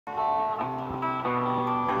Happy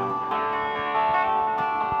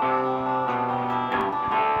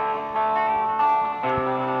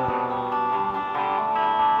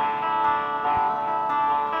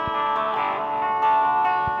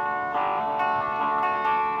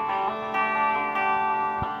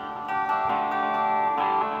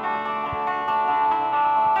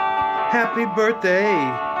birthday,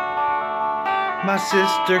 my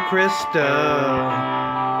sister Krista.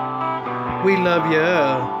 We love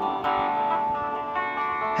ya.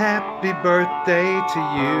 Happy birthday to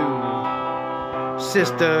you,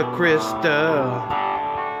 Sister Krista.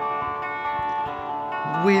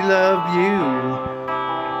 We love you.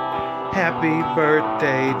 Happy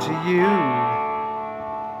birthday to you,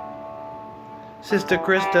 Sister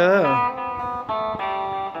Krista.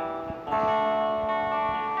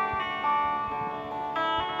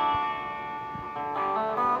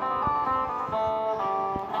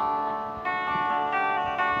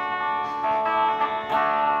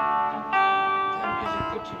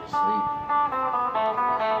 Put you to sleep.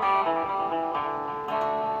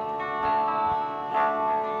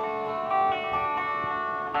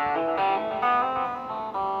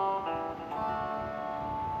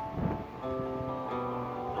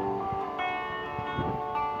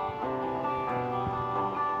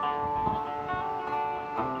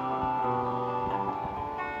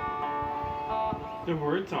 The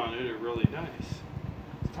words on it are really nice.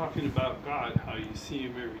 It's talking about God, how you see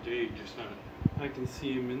Him every day. Just not, I can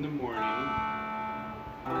see Him in the morning.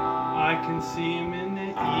 I can see Him in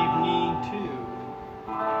the evening too.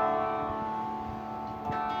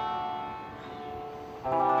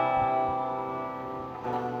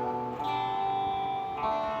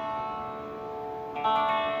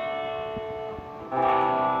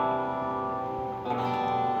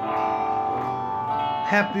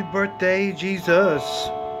 Happy birthday, Jesus.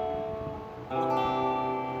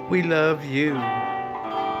 We love you,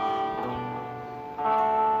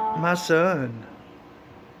 my son.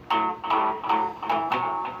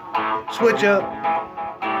 Switch up.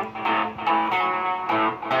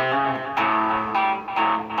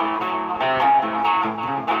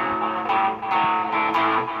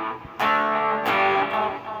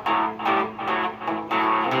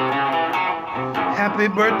 Happy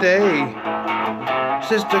birthday,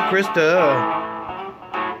 Sister Krista,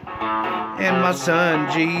 and my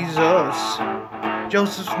son Jesus,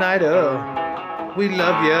 Joseph Snyder. We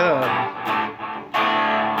love ya.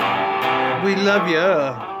 We love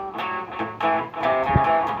ya.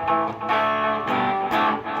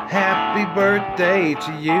 Happy birthday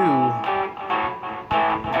to you.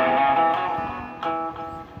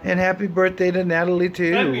 And happy birthday to Natalie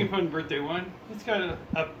too. That'd be a fun birthday one. It's got an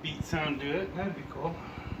upbeat sound to it. That'd be cool.